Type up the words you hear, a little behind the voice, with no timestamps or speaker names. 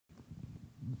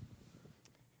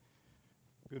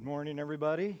Good morning,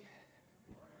 everybody.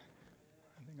 I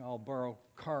think I'll borrow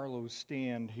Carlo's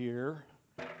stand here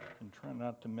and try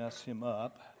not to mess him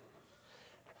up.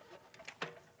 If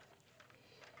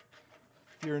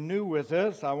you're new with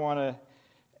us, I want to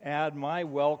add my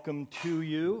welcome to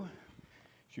you.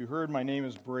 As you heard, my name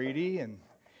is Brady, and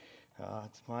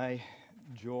it's my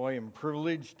joy and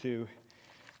privilege to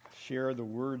share the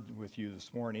word with you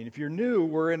this morning. If you're new,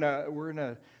 we're in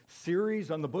a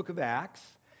series on the book of Acts.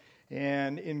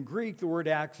 And in Greek, the word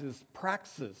Acts is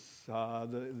praxis.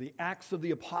 The Acts of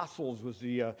the Apostles was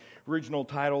the original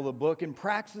title of the book. And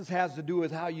praxis has to do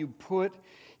with how you put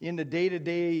into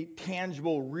day-to-day,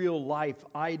 tangible, real life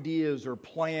ideas or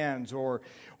plans or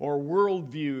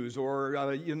worldviews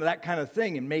or that kind of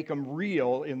thing and make them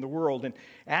real in the world. And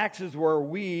Acts is where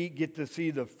we get to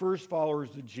see the first followers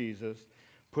of Jesus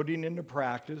putting into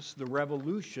practice the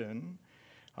revolution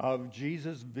of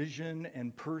Jesus' vision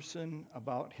and person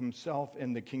about himself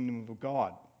and the kingdom of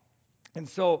God. And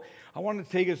so I want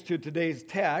to take us to today's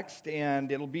text,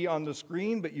 and it'll be on the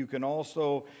screen, but you can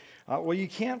also, you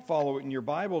can't follow it in your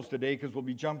Bibles today because we'll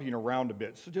be jumping around a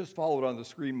bit. So just follow it on the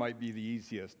screen might be the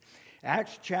easiest.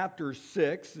 Acts chapter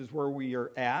 6 is where we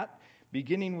are at,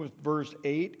 beginning with verse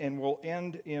 8, and we'll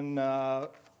end in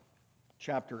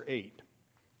chapter 8.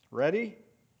 Ready?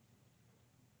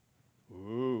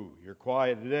 Ooh, you're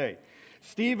quiet today.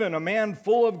 Stephen, a man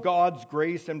full of God's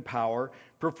grace and power,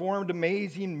 performed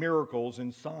amazing miracles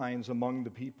and signs among the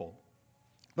people.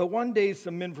 But one day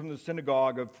some men from the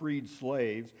synagogue of freed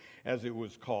slaves, as it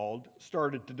was called,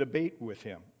 started to debate with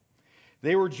him.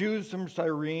 They were Jews from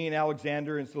Cyrene,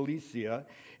 Alexandria, and Cilicia,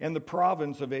 and the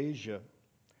province of Asia.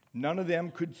 None of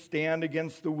them could stand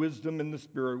against the wisdom and the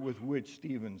spirit with which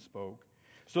Stephen spoke.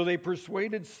 So they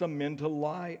persuaded some men to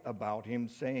lie about him,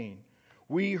 saying,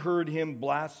 "We heard him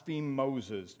blaspheme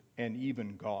Moses and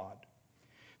even God."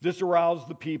 This aroused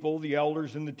the people, the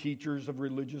elders and the teachers of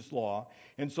religious law,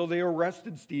 and so they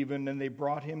arrested Stephen and they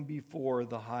brought him before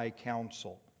the high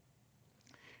council.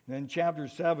 And then chapter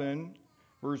 7,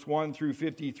 verse 1 through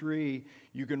 53,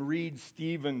 you can read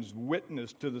Stephen's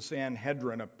witness to the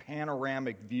Sanhedrin, a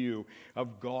panoramic view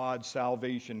of God's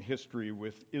salvation history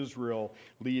with Israel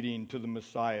leading to the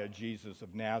Messiah, Jesus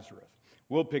of Nazareth.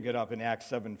 We'll pick it up in Acts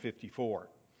 7:54.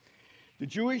 The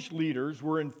Jewish leaders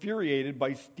were infuriated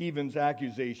by Stephen's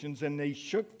accusations, and they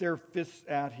shook their fists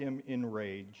at him in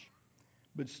rage.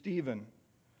 But Stephen,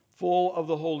 full of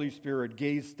the Holy Spirit,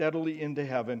 gazed steadily into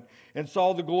heaven and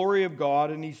saw the glory of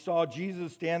God, and he saw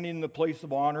Jesus standing in the place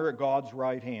of honor at God's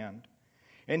right hand.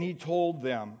 And he told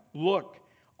them, "Look,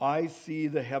 I see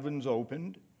the heavens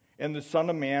opened, and the Son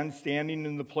of Man standing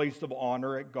in the place of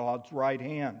honor at God's right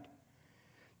hand."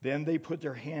 Then they put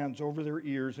their hands over their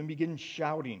ears and began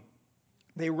shouting.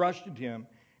 They rushed at him,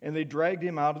 and they dragged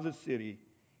him out of the city,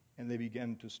 and they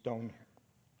began to stone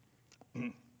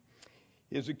him.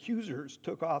 His accusers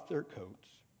took off their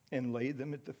coats and laid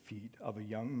them at the feet of a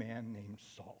young man named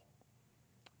Saul.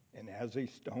 And as they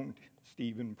stoned,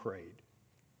 Stephen prayed,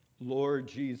 "Lord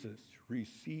Jesus,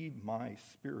 receive my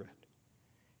spirit."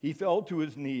 He fell to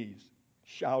his knees,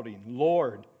 shouting,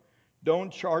 "Lord, don't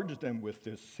charge them with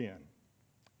this sin."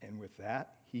 And with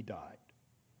that, he died.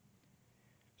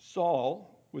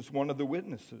 Saul was one of the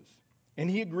witnesses, and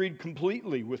he agreed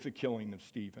completely with the killing of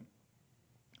Stephen.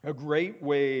 A great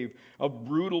wave of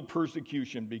brutal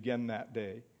persecution began that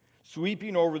day,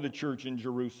 sweeping over the church in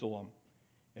Jerusalem.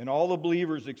 And all the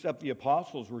believers except the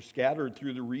apostles were scattered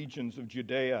through the regions of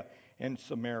Judea and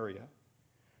Samaria.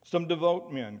 Some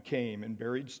devout men came and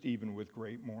buried Stephen with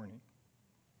great mourning.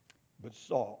 But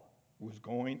Saul was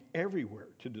going everywhere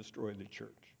to destroy the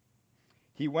church.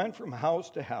 He went from house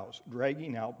to house,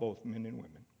 dragging out both men and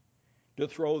women, to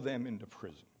throw them into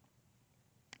prison.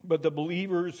 But the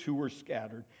believers who were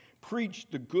scattered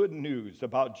preached the good news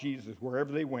about Jesus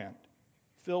wherever they went.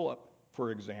 Philip,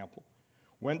 for example,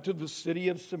 went to the city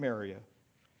of Samaria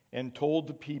and told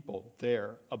the people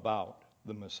there about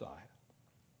the Messiah.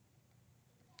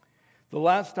 The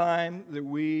last time that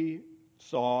we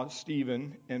saw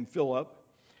Stephen and Philip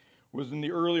was in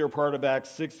the earlier part of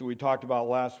Acts 6 that we talked about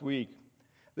last week.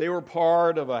 They were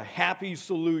part of a happy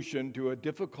solution to a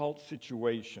difficult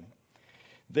situation.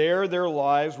 There, their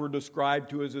lives were described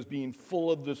to us as being full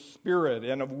of the Spirit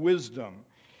and of wisdom.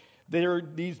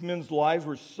 These men's lives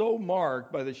were so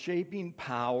marked by the shaping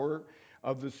power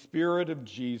of the Spirit of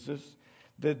Jesus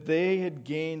that they had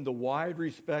gained the wide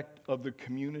respect of the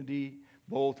community,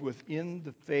 both within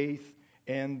the faith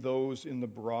and those in the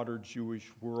broader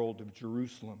Jewish world of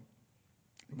Jerusalem.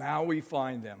 Now we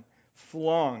find them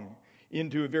flung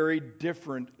into very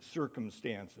different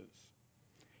circumstances.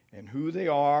 And who they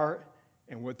are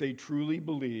and what they truly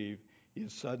believe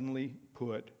is suddenly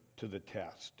put to the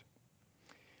test.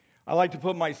 I like to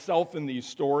put myself in these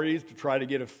stories to try to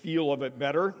get a feel of it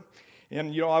better.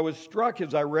 And, I was struck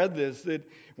as I read this that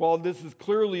while this is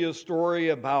clearly a story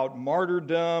about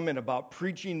martyrdom and about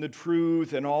preaching the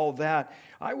truth and all that,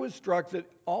 I was struck that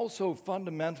also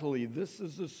fundamentally this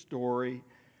is a story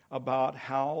about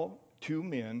how two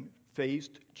men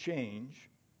faced change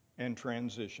and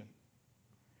transition.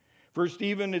 For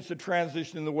Stephen, it's a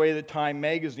transition in the way that Time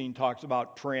magazine talks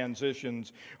about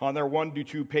transitions on their 1 to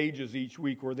 2 pages each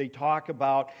week, where they talk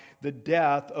about the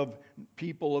death of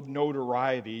people of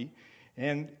notoriety.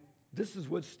 And this is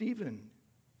what Stephen's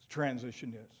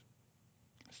transition is.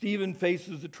 Stephen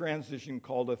faces a transition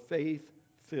called a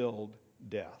faith-filled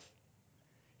death.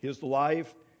 His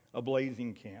life, a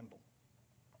blazing candle,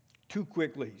 too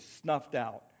quickly snuffed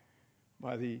out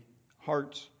by the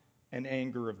hearts and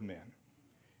anger of men.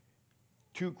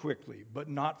 Too quickly, but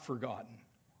not forgotten,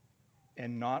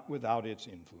 and not without its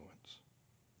influence.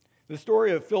 The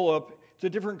story of Philip, it's a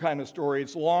different kind of story.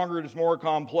 It's longer, it's more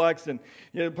complex, and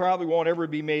it probably won't ever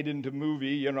be made into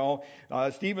movie,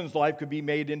 Stephen's life could be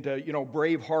made into,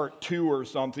 Braveheart 2 or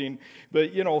something,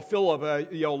 but,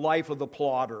 Philip, Life of the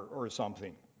Plotter or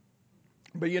something.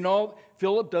 But,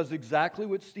 Philip does exactly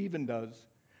what Stephen does.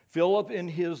 Philip in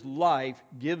his life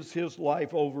gives his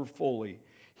life over fully.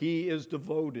 He is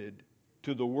devoted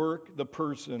to the work, the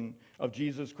person of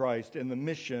Jesus Christ, and the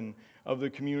mission of the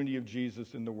community of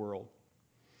Jesus in the world.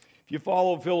 If you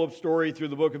follow Philip's story through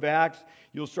the book of Acts,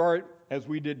 you'll start, as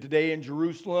we did today, in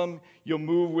Jerusalem. You'll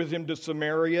move with him to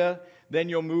Samaria. Then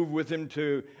you'll move with him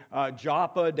to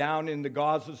Joppa down in the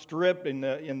Gaza Strip in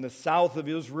the south of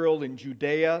Israel in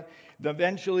Judea.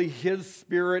 Eventually, his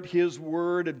spirit, his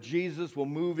word of Jesus will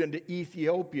move into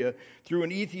Ethiopia through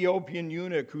an Ethiopian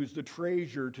eunuch who's the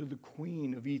treasure to the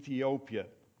queen of Ethiopia.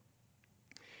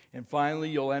 And finally,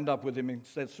 you'll end up with him in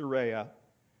Caesarea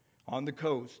on the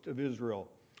coast of Israel,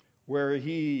 where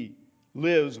he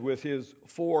lives with his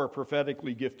 4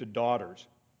 prophetically gifted daughters.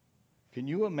 Can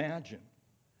you imagine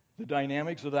the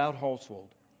dynamics of that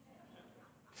household?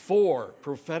 4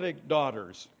 prophetic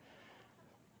daughters.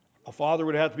 A father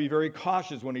would have to be very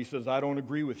cautious when he says, I don't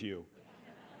agree with you.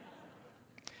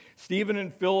 Stephen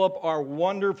and Philip are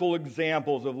wonderful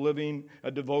examples of living a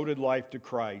devoted life to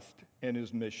Christ and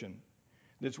his mission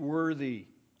that's worthy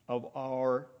of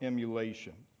our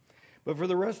emulation. But for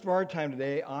the rest of our time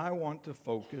today, I want to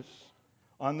focus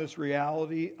on this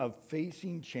reality of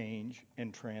facing change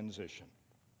and transition.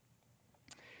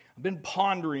 I've been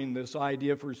pondering this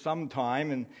idea for some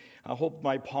time, and I hope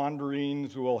my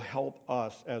ponderings will help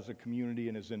us as a community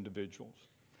and as individuals.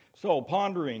 So,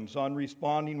 ponderings on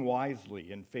responding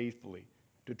wisely and faithfully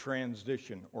to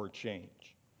transition or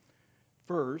change.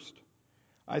 First,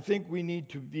 I think we need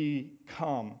to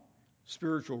become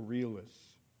spiritual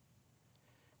realists.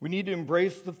 We need to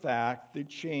embrace the fact that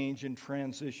change and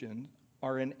transition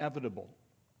are inevitable.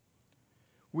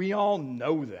 We all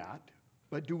know that,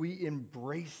 but do we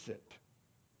embrace it?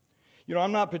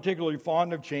 I'm not particularly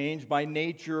fond of change by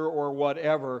nature or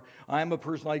whatever. I'm a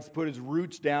person who likes to put his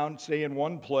roots down, stay in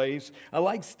one place. I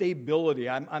like stability.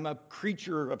 I'm a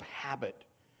creature of habit.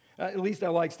 At least I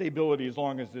like stability as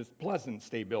long as it's pleasant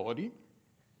stability.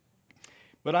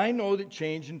 But I know that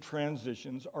change and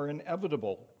transitions are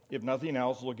inevitable. If nothing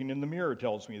else, looking in the mirror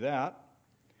tells me that.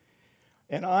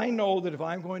 And I know that if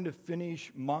I'm going to finish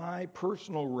my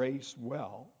personal race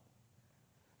well,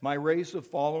 my race of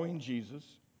following Jesus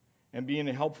and being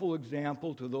a helpful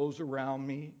example to those around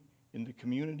me in the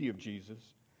community of Jesus,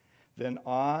 then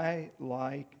I,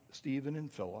 like Stephen and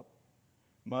Philip,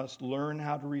 must learn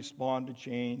how to respond to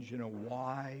change in a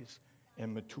wise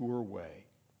and mature way.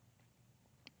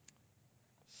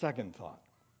 Second thought.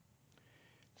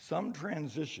 Some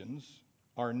transitions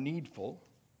are needful,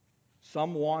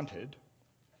 some wanted,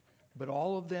 but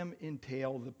all of them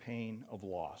entail the pain of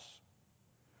loss.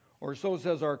 Or so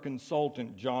says our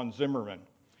consultant, John Zimmerman,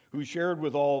 who shared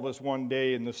with all of us one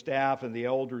day, and the staff and the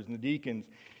elders and the deacons,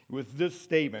 with this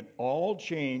statement: all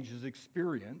change is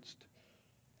experienced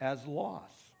as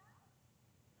loss.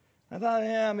 I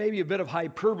thought, maybe a bit of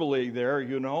hyperbole there,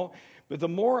 but the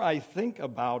more I think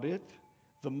about it,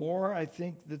 the more I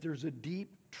think that there's a deep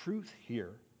truth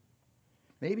here.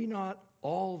 Maybe not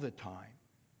all the time,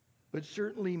 but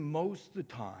certainly most of the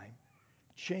time,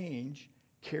 change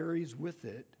carries with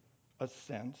it a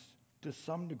sense to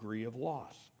some degree of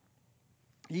loss.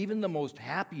 Even the most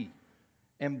happy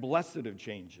and blessed of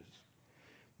changes.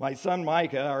 My son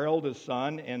Micah, our eldest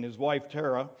son, and his wife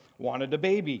Tara wanted a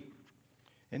baby.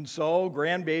 And so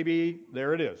grandbaby,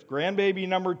 there it is. Grandbaby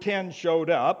number 10 showed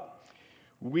up.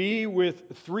 We,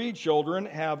 with 3 children,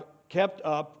 have kept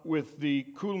up with the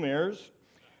Coulmers.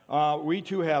 We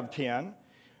too have 10.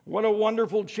 What a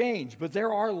wonderful change. But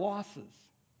there are losses.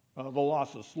 The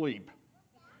loss of sleep,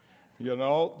 the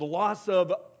loss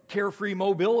of carefree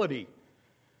mobility,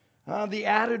 the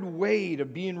added weight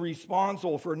of being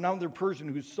responsible for another person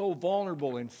who's so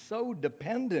vulnerable and so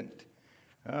dependent,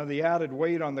 the added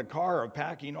weight on the car of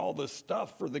packing all the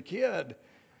stuff for the kid.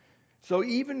 So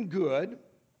even good,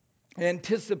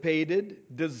 anticipated,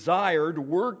 desired,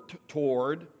 worked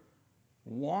toward,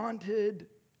 wanted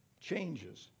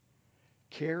changes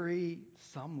carry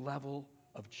some level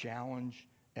of challenge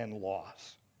and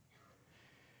loss.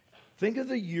 Think of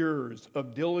the years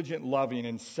of diligent loving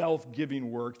and self-giving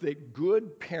work that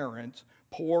good parents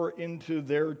pour into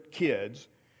their kids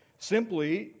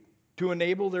simply to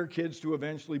enable their kids to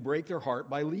eventually break their heart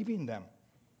by leaving them.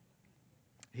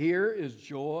 Here is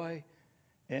joy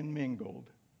and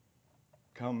mingled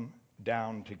come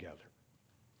down together.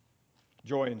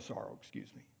 Joy and sorrow, excuse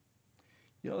me.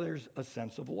 There's a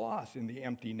sense of loss in the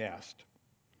empty nest.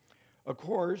 Of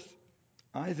course,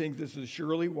 I think this is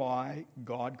surely why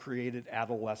God created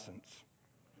adolescence.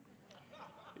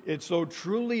 It's so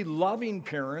truly loving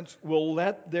parents will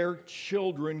let their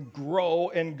children grow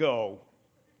and go.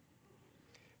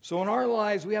 So in our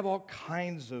lives, we have all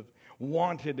kinds of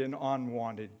wanted and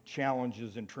unwanted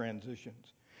challenges and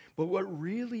transitions. But what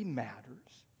really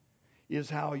matters is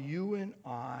how you and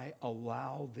I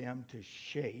allow them to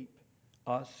shape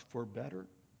us for better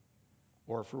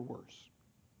or for worse.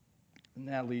 And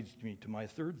that leads me to my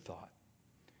third thought.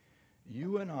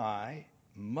 You and I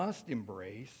must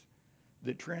embrace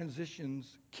that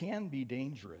transitions can be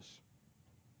dangerous.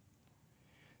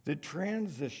 That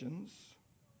transitions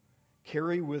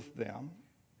carry with them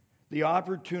the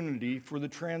opportunity for the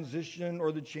transition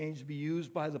or the change to be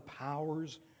used by the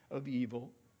powers of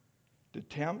evil to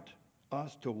tempt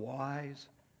us to wise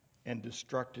and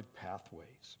destructive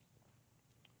pathways.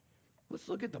 Let's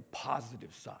look at the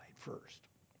positive side first.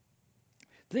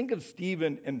 Think of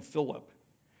Stephen and Philip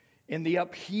and the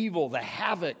upheaval, the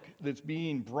havoc that's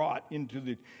being brought into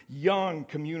the young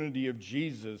community of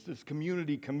Jesus, this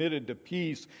community committed to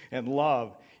peace and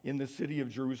love in the city of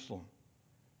Jerusalem.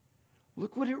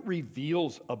 Look what it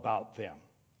reveals about them.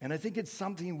 And I think it's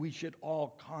something we should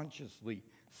all consciously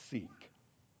seek.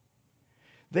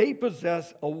 They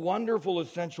possess a wonderful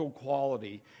essential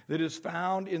quality that is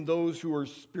found in those who are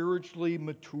spiritually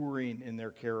maturing in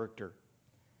their character.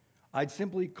 I'd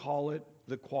simply call it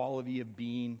the quality of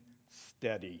being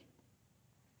steady.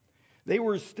 They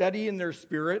were steady in their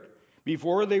spirit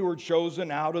before they were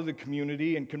chosen out of the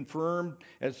community and confirmed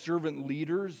as servant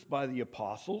leaders by the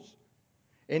apostles.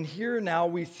 And here now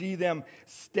we see them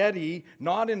steady,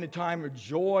 not in a time of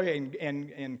joy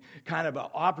and kind of an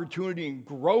opportunity and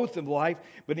growth of life,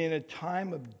 but in a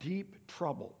time of deep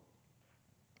trouble.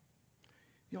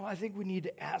 I think we need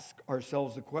to ask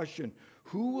ourselves the question,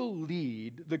 who will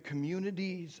lead the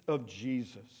communities of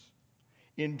Jesus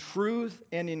in truth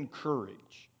and in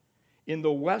courage in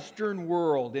the Western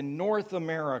world, in North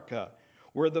America,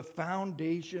 where the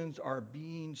foundations are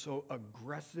being so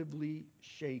aggressively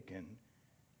shaken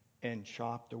and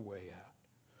chopped away at?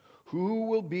 Who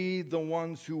will be the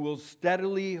ones who will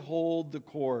steadily hold the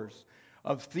course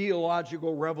of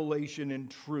theological revelation and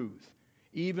truth,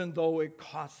 even though it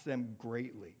costs them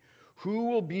greatly? Who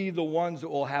will be the ones that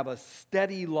will have a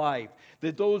steady life,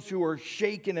 that those who are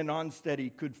shaken and unsteady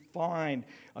could find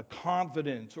a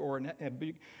confidence or an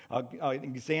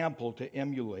example to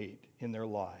emulate in their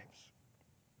lives?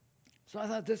 So I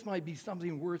thought this might be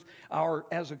something worth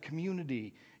as a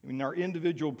community, in our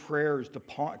individual prayers to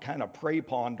kind of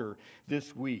ponder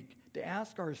this week, to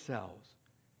ask ourselves,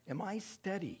 am I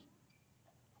steady?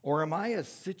 Or am I a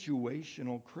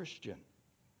situational Christian?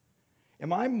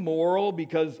 Am I moral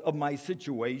because of my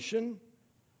situation?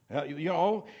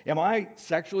 Am I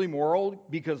sexually moral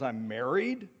because I'm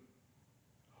married?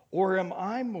 Or am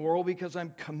I moral because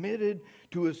I'm committed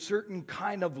to a certain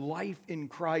kind of life in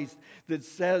Christ that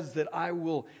says that I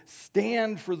will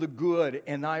stand for the good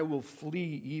and I will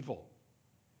flee evil?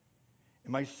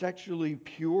 Am I sexually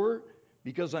pure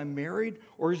because I'm married?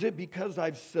 Or is it because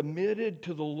I've submitted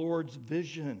to the Lord's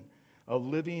vision of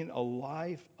living a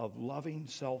life of loving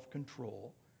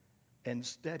self-control and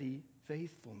steady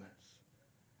faithfulness?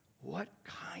 What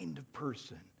kind of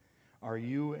person are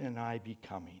you and I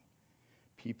becoming?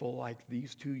 People like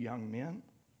these two young men?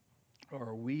 Or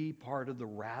are we part of the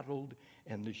rattled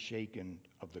and the shaken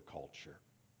of the culture?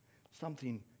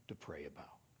 Something to pray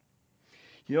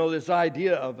about. This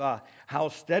idea of how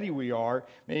steady we are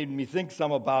made me think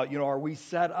some about, are we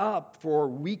set up for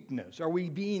weakness? Are we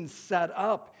being set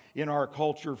up in our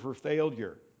culture for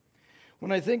failure?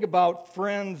 When I think about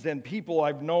friends and people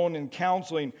I've known in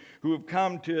counseling who have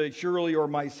come to Shirley or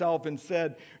myself and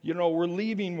said, we're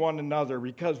leaving one another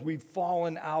because we've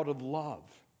fallen out of love.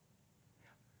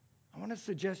 I want to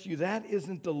suggest to you that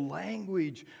isn't the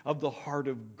language of the heart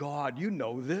of God. You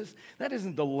know this. That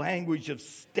isn't the language of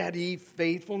steady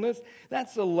faithfulness.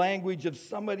 That's the language of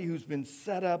somebody who's been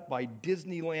set up by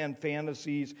Disneyland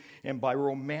fantasies and by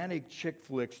romantic chick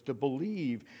flicks to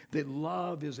believe that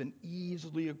love is an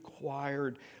easily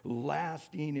acquired,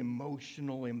 lasting,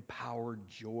 emotional, empowered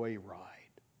joy ride.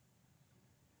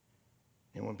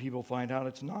 And when people find out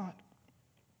it's not,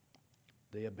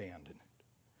 they abandon it.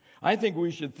 I think we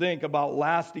should think about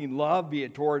lasting love, be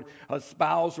it toward a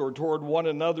spouse or toward one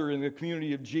another in the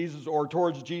community of Jesus or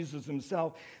towards Jesus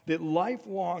himself, that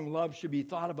lifelong love should be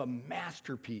thought of a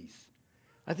masterpiece.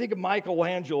 I think of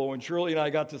Michelangelo, and Shirley and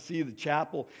I got to see the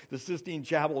chapel, the Sistine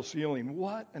Chapel ceiling.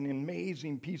 What an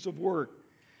amazing piece of work.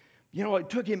 It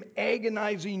took him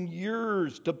agonizing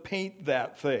years to paint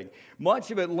that thing,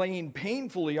 much of it laying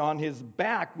painfully on his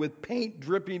back with paint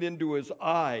dripping into his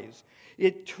eyes.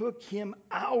 It took him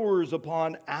hours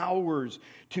upon hours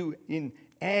in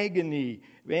agony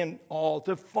and all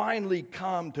to finally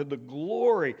come to the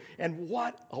glory. And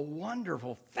what a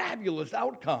wonderful, fabulous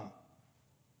outcome.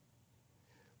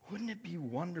 Wouldn't it be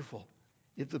wonderful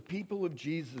if the people of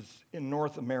Jesus in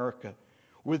North America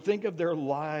would think of their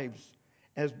lives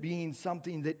as being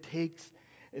something that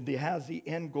has the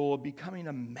end goal of becoming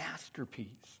a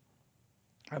masterpiece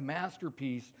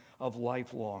of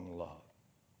lifelong love.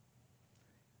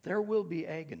 There will be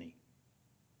agony,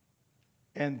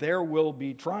 and there will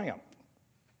be triumph.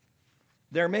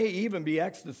 There may even be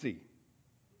ecstasy.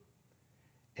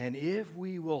 And if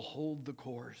we will hold the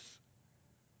course,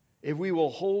 if we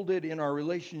will hold it in our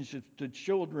relationships to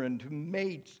children, to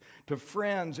mates, to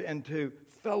friends, and to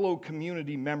fellow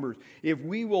community members, if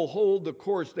we will hold the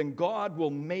course, then God will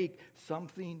make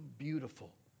something beautiful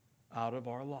out of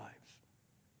our lives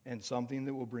and something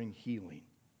that will bring healing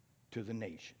to the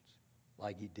nations,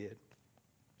 like he did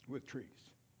with Therese,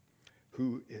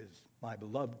 who is my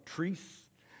beloved Therese,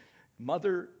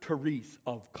 Mother Therese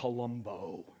of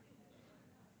Colombo,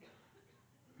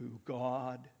 who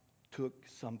God took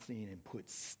something and put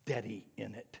steady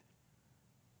in it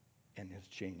and is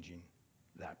changing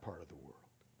that part of the world.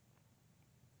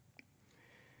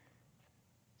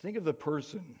 Think of the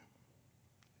person.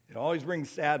 It always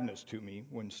brings sadness to me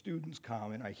when students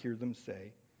come and I hear them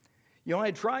say,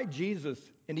 I tried Jesus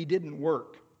and he didn't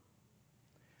work.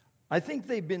 I think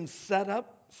they've been set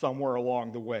up somewhere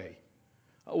along the way.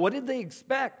 What did they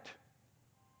expect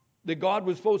that God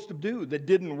was supposed to do that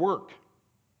didn't work?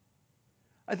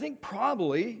 I think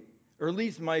probably, or at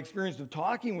least in my experience of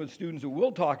talking with students who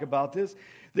will talk about this,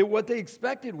 that what they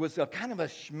expected was a kind of a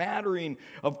smattering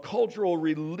of cultural,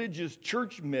 religious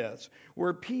church myths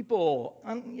where people,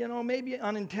 maybe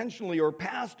unintentionally, or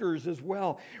pastors as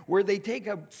well, where they take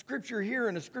a scripture here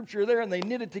and a scripture there and they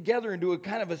knit it together into a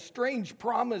kind of a strange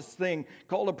promise thing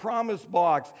called a promise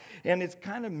box. And it's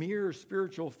kind of mere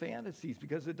spiritual fantasies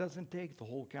because it doesn't take the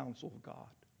whole counsel of God.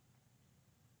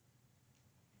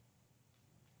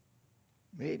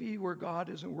 Maybe where God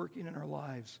isn't working in our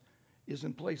lives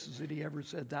isn't places that he ever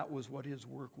said that was what his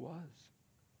work was.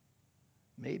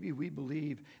 Maybe we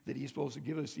believe that he's supposed to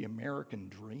give us the American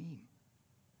dream.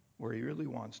 Where he really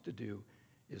wants to do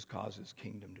is cause his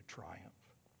kingdom to triumph.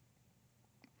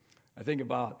 I think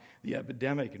about the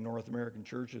epidemic in North American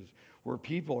churches where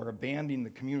people are abandoning the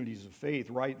communities of faith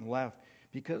right and left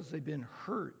because they've been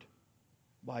hurt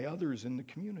by others in the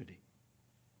community.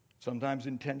 Sometimes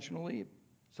intentionally,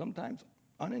 sometimes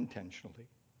unintentionally.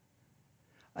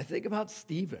 I think about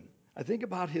Stephen. I think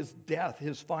about his death,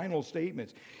 his final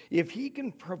statements. If he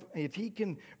can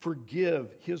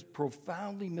forgive his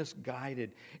profoundly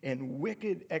misguided and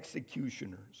wicked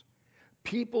executioners,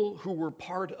 people who were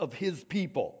part of his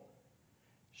people,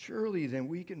 surely then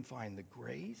we can find the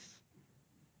grace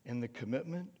and the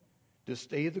commitment to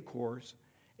stay the course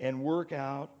and work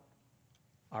out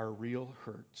our real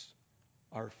hurts,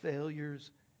 our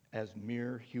failures as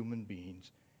mere human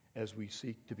beings as we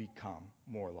seek to become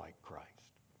more like Christ.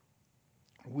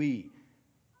 We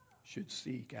should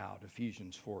seek out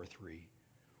Ephesians 4:3,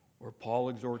 where Paul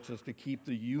exhorts us to keep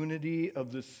the unity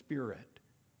of the Spirit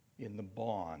in the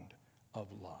bond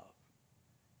of love.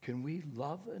 Can we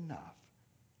love enough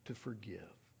to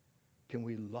forgive? Can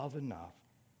we love enough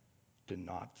to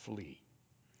not flee?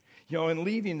 In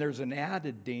leaving, there's an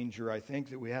added danger, I think,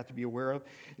 that we have to be aware of,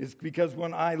 is because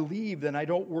when I leave, then I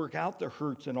don't work out the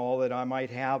hurts and all that I might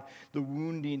have, the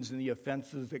woundings and the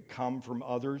offenses that come from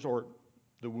others, or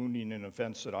the wounding and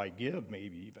offense that I give,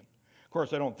 maybe even. Of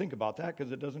course, I don't think about that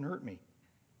because it doesn't hurt me.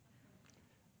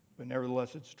 but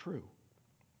nevertheless it's true.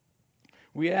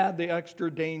 We add the extra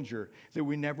danger that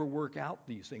we never work out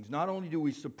these things. Not only do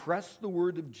we suppress the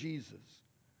word of Jesus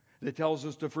that tells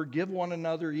us to forgive one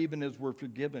another even as we're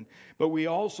forgiven, but we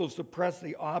also suppress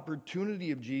the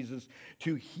opportunity of Jesus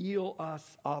to heal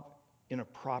us up in a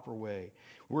proper way.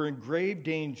 We're in grave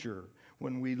danger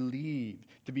when we leave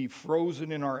to be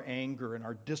frozen in our anger and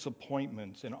our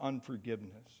disappointments and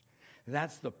unforgiveness.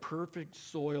 That's the perfect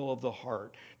soil of the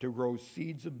heart to grow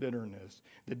seeds of bitterness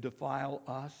that defile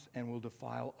us and will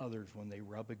defile others when they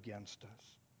rub against us.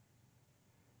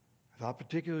 I thought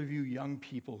particularly of you young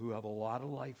people who have a lot of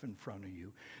life in front of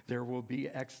you, there will be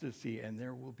ecstasy and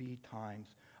there will be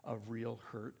times of real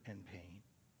hurt and pain.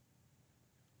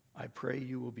 I pray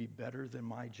you will be better than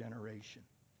my generation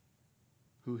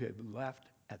who have left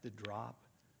at the drop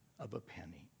of a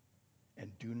penny and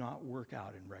do not work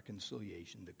out in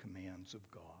reconciliation the commands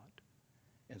of God.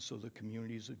 And so the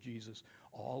communities of Jesus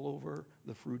all over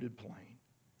the fruited plain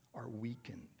are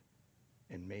weakened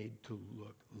and made to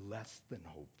look less than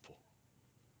hopeful.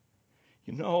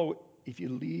 You know, if you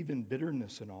leave in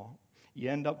bitterness and all, you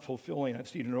end up fulfilling, I've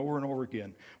seen it over and over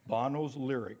again, Bono's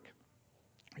lyric,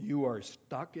 you are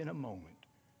stuck in a moment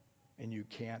and you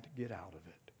can't get out of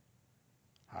it.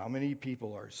 How many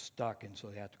people are stuck and so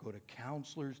they have to go to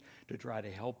counselors to try to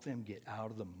help them get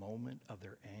out of the moment of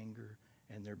their anger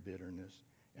and their bitterness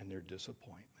and their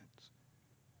disappointments?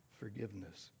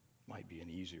 Forgiveness might be an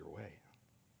easier way.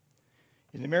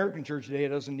 In the American church today, it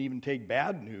doesn't even take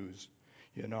bad news.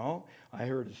 You know, I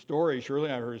heard a story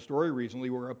recently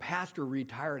where a pastor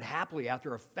retired happily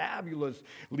after a fabulous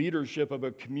leadership of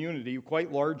a community,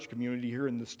 quite large community here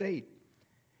in the state.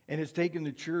 And it's taken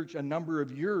the church a number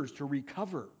of years to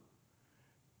recover.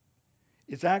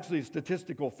 It's actually a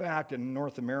statistical fact in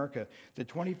North America that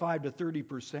 25 to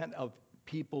 30% of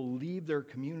people leave their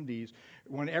communities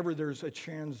whenever there's a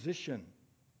transition,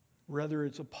 whether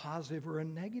it's a positive or a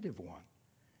negative one.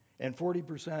 And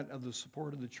 40% of the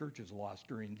support of the church is lost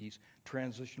during these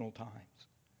transitional times.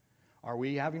 Are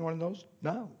we having one of those?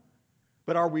 No.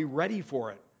 But are we ready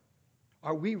for it?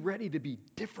 Are we ready to be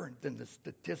different than the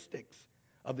statistics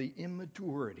of the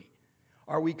immaturity?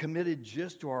 Are we committed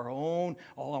just to our own,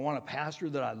 I want a pastor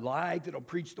that I like, that'll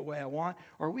preach the way I want?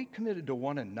 Or are we committed to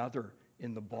one another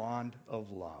in the bond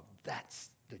of love?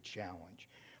 That's the challenge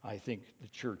I think the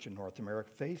church in North America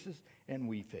faces and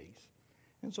we face.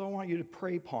 And so I want you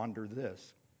to ponder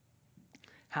this.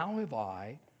 How have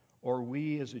I, or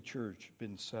we as a church,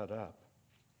 been set up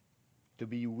to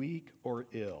be weak or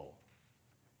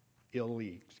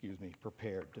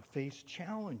prepared to face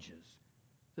challenges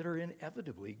that are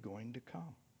inevitably going to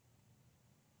come?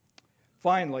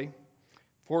 Finally,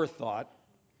 fourth thought,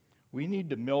 we need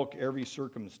to milk every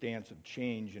circumstance of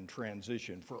change and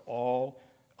transition for all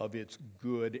of its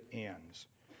good ends.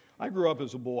 I grew up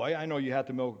as a boy. I know you have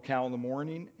to milk a cow in the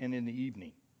morning and in the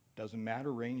evening. Doesn't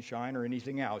matter, rain, shine, or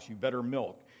anything else. You better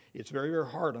milk. It's very, very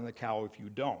hard on the cow if you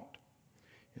don't.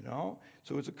 You know?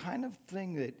 So it's a kind of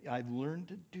thing that I've learned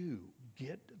to do.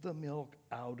 Get the milk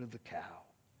out of the cow.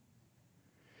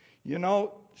 You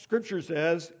know, Scripture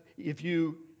says,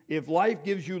 if life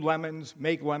gives you lemons,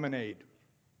 make lemonade.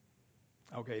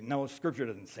 Okay, no, Scripture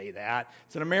doesn't say that.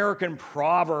 It's an American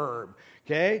proverb,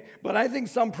 okay? But I think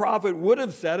some prophet would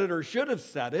have said it or should have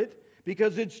said it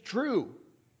because it's true.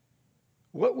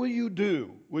 What will you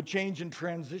do with change and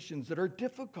transitions that are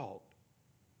difficult?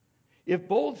 If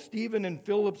both Stephen and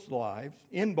Philip's lives,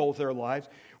 in both their lives,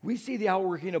 we see the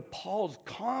outworking of Paul's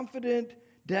confident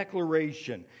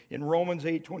declaration in Romans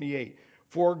 8:28.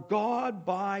 For God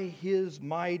by his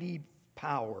mighty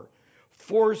power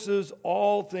forces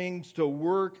all things to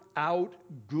work out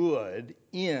good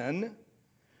in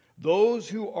those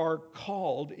who are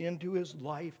called into his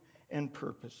life and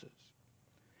purposes.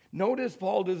 Notice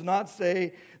Paul does not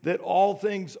say that all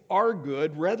things are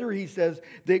good. Rather, he says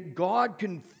that God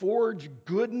can forge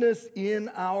goodness in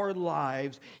our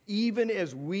lives even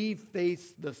as we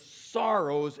face the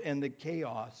sorrows and the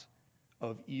chaos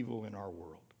of evil in our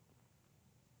world.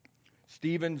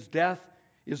 Stephen's death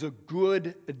is a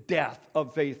good death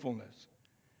of faithfulness.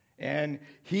 And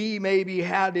he maybe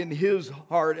had in his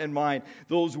heart and mind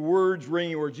those words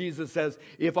ringing where Jesus says,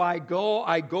 if I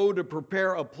go to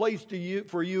prepare a place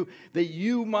for you, that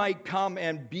you might come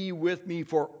and be with me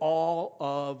for all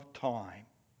of time.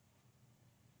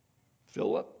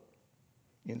 Philip,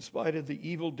 in spite of the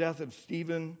evil death of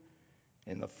Stephen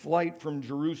and the flight from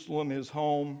Jerusalem, his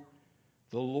home,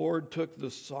 the Lord took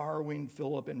the sorrowing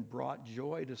Philip and brought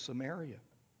joy to Samaria.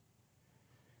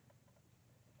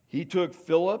 He took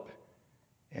Philip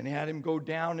and had him go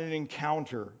down and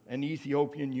encounter an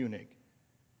Ethiopian eunuch.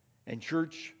 And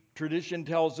church, tradition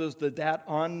tells us that that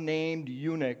unnamed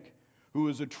eunuch, who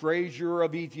was a treasurer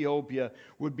of Ethiopia,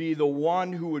 would be the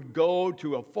one who would go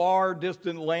to a far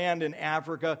distant land in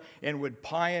Africa and would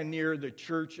pioneer the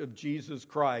church of Jesus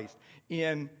Christ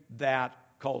in that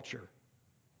culture.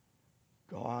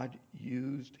 God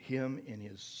used him in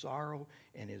his sorrow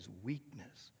and his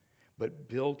weakness, but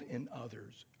built in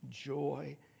others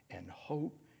joy and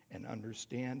hope and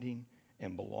understanding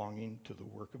and belonging to the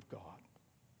work of God.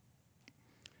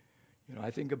 You know,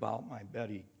 I think about my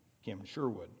Betty Kim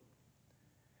Sherwood,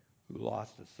 who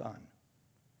lost a son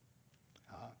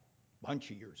a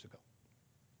bunch of years ago,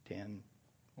 10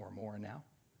 or more now.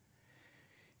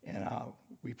 And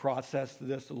we processed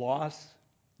this loss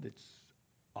that's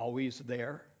always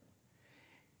there.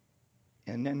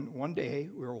 And then one day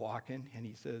we were walking, and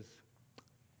he says,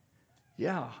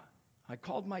 yeah, I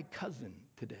called my cousin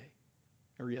today,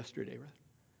 or yesterday, rather.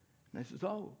 And I says,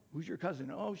 oh, who's your cousin?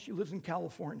 Oh, she lives in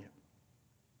California.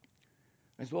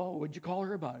 I said, well, what'd you call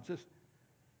her about? It says,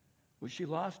 well, she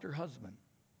lost her husband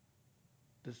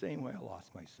the same way I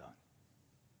lost my son.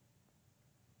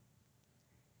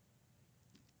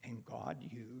 And God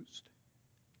used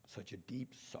such a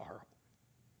deep sorrow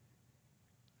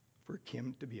for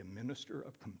Kim to be a minister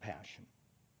of compassion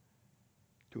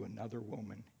to another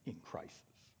woman in crisis.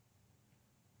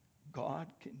 God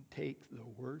can take the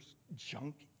worst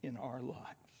junk in our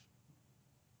lives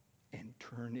and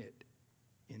turn it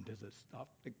into the stuff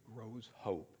that grows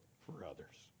hope for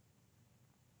others.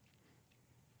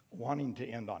 Wanting to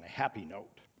end on a happy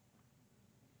note,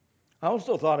 I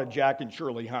also thought of Jack and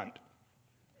Shirley Hunt,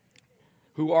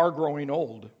 who are growing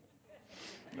old.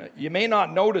 You may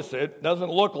not notice it, doesn't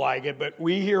look like it, but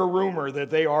we hear rumor that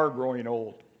they are growing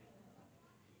old.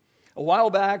 A while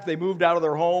back, they moved out of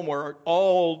their home where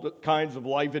all kinds of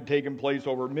life had taken place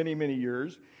over many, many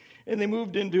years, and they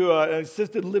moved into an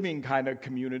assisted living kind of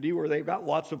community where they've got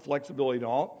lots of flexibility and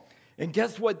all. And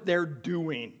guess what they're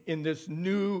doing in this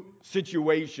new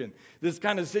situation? This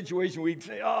kind of situation we'd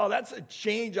say, oh, that's a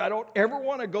change I don't ever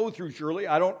want to go through, Shirley.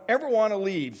 I don't ever want to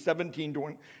leave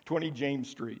 1720 James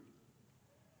Street.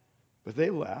 But they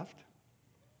left,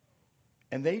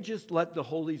 and they just let the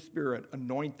Holy Spirit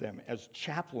anoint them as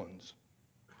chaplains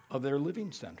of their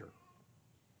living center.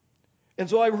 And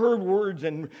so I've heard words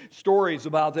and stories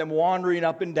about them wandering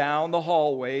up and down the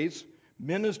hallways,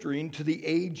 ministering to the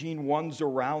aging ones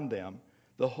around them,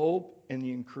 the hope and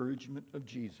the encouragement of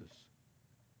Jesus.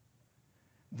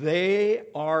 They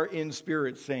are in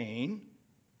spirit saying,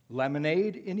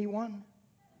 lemonade, anyone?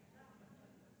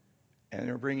 And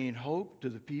they're bringing hope to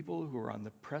the people who are on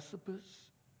the precipice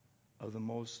of the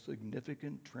most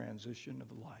significant transition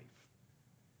of life.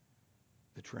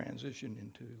 The transition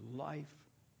into life,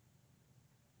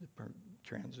 the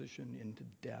transition into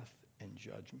death and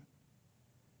judgment.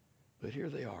 But here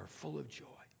they are, full of joy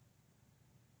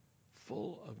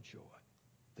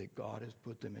that God has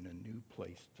put them in a new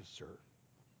place to serve.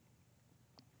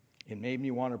 It made me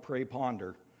want to pray,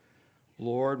 ponder,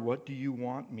 Lord, what do you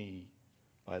want me,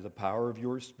 by the power of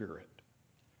your Spirit,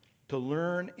 to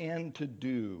learn and to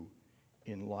do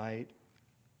in light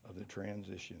of the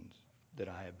transitions that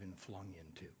I have been flung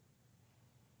into?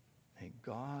 May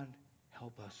God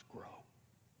help us grow.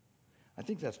 I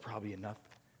think that's probably enough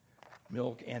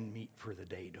milk and meat for the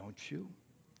day, don't you?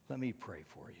 Let me pray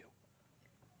for you.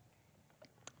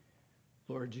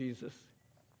 Lord Jesus,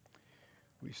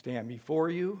 we stand before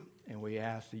you and we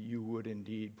ask that you would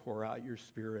indeed pour out your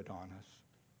Spirit on us,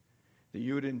 that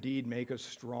you would indeed make us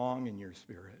strong in your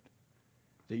Spirit,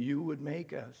 that you would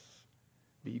make us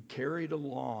be carried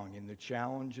along in the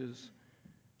challenges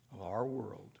of our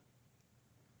world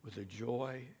with the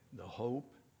joy, the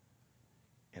hope,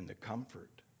 and the comfort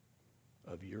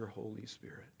of your Holy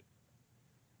Spirit.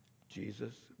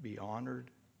 Jesus, be honored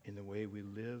in the way we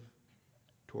live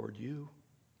toward you,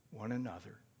 one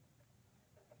another,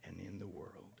 and in the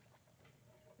world.